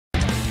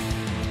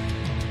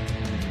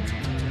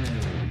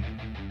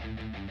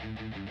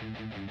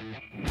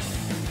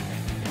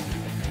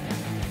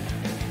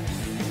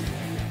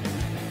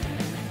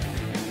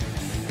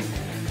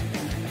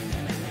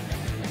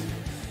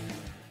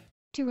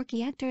to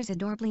Rookie Actor's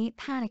adorably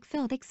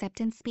panic-filled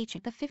acceptance speech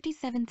at the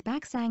 57th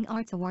Baeksang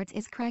Arts Awards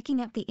is cracking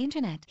up the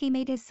internet. He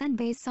made his son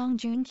Baeksang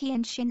Joonki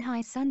and Shin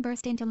Hye-sun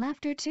burst into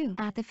laughter too.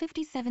 At the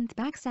 57th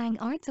Baeksang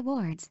Arts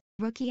Awards,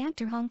 rookie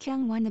actor Hong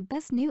Kyung won the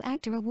Best New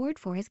Actor award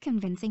for his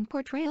convincing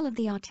portrayal of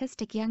the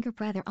autistic younger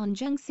brother on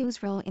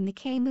Jung-soo's role in the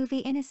K-movie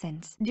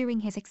Innocence.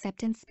 During his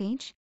acceptance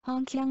speech,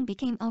 Hong Kyung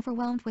became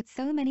overwhelmed with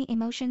so many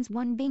emotions,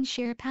 one being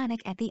sheer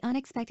panic at the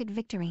unexpected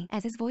victory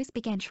as his voice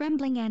began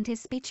trembling and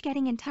his speech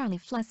getting entirely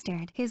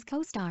flustered. His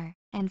co-star,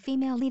 and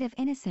female lead of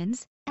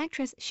Innocence,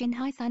 actress Shin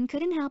Hye-sun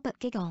couldn't help but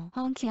giggle.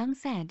 Hong Kyung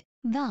said,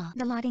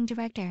 the lighting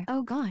director.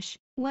 Oh gosh,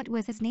 what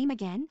was his name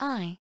again?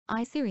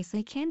 I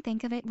seriously can't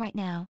think of it right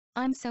now.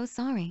 I'm so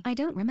sorry. I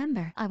don't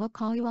remember. I will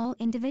call you all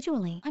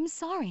individually. I'm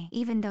sorry.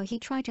 Even though he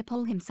tried to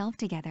pull himself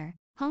together,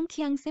 Hong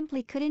Kyung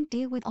simply couldn't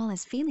deal with all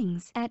his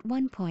feelings. At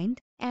one point,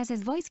 as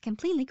his voice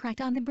completely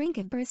cracked on the brink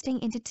of bursting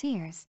into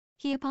tears,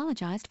 he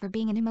apologized for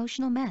being an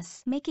emotional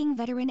mess, making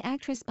veteran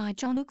actress Bae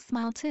Jong-wook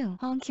smile too.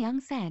 Hong Kyung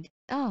said,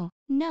 "Oh,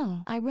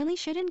 no, I really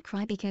shouldn't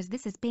cry because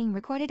this is being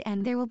recorded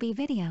and there will be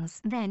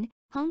videos." Then,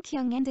 Hong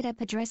Kyung ended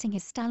up addressing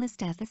his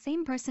stylist as the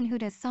same person who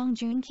does Song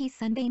Joong-ki's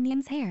son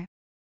Bae-nim's hair.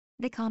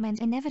 The comment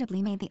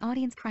inevitably made the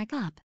audience crack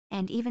up,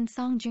 and even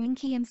Song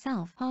Joong-ki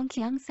himself. Hong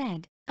Kyung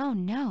said, "Oh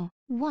no,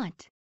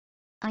 what?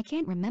 I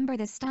can't remember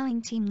the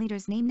styling team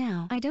leader's name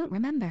now. I don't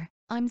remember.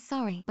 I'm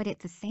sorry, but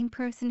it's the same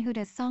person who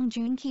does Song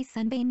Joong-ki's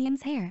son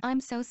Bae-nim's hair.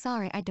 I'm so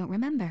sorry, I don't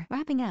remember."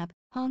 Wrapping up,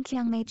 Hong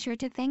Kyung made sure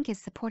to thank his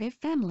supportive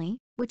family,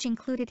 which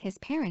included his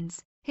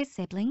parents, his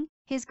sibling,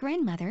 his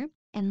grandmother,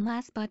 and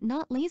last but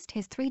not least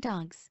his 3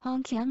 dogs.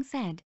 Hong Kyung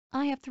said,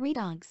 "I have 3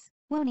 dogs,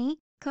 Wonnie,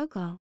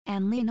 Coco,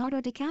 and Leonardo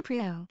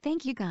DiCaprio."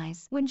 Thank you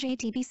guys. When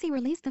JTBC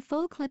released the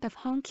full clip of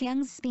Hong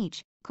Kyung's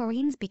speech,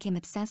 Koreans became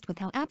obsessed with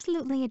how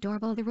absolutely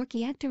adorable the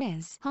rookie actor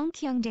is. Hong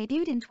Kyung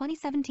debuted in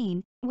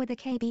 2017 with the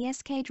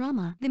KBS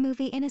K-drama. The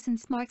movie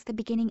Innocence marks the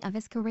beginning of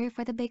his career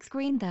for the big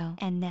screen though,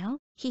 and now,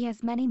 he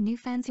has many new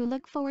fans who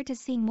look forward to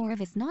seeing more of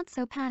his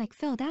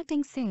not-so-panic-filled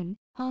acting soon.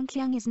 Hong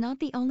Kyung is not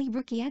the only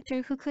rookie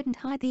actor who couldn't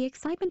hide the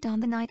excitement on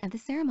the night of the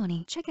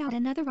ceremony. Check out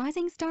another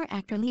rising star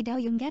actor Lee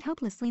Do-young get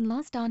hopelessly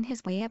lost on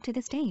his way up to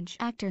the stage.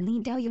 Actor Lee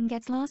Do-young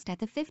gets lost at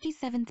the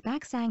 57th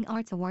Baeksang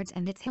Arts Awards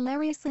and it's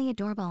hilariously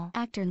adorable.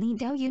 Actor Lee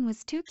Do-young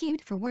was too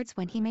cute for words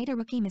when he made a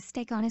rookie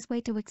mistake on his way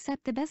to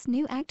accept the Best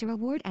New Actor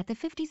award at the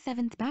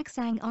 57th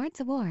Baeksang Arts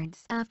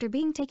Awards. After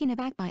being taken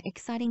aback by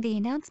exciting the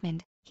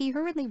announcement, he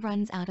hurriedly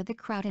runs out of the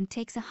crowd and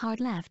takes a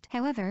hard left.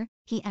 However,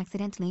 he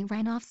accidentally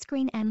ran off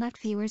screen and left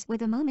viewers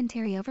with a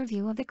momentary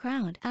overview of the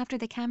crowd. After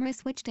the camera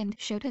switched and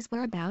showed his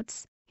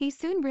whereabouts, he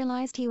soon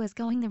realized he was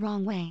going the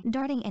wrong way.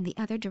 Darting in the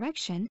other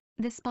direction,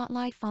 the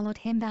spotlight followed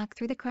him back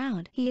through the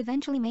crowd. He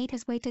eventually made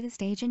his way to the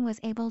stage and was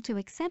able to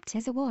accept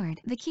his award.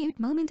 The cute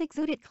moment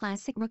exuded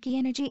classic rookie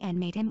energy and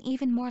made him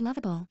even more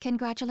lovable.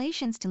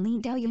 Congratulations to Lee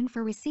Do-young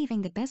for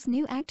receiving the Best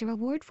New Actor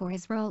award for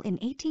his role in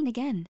 18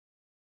 Again.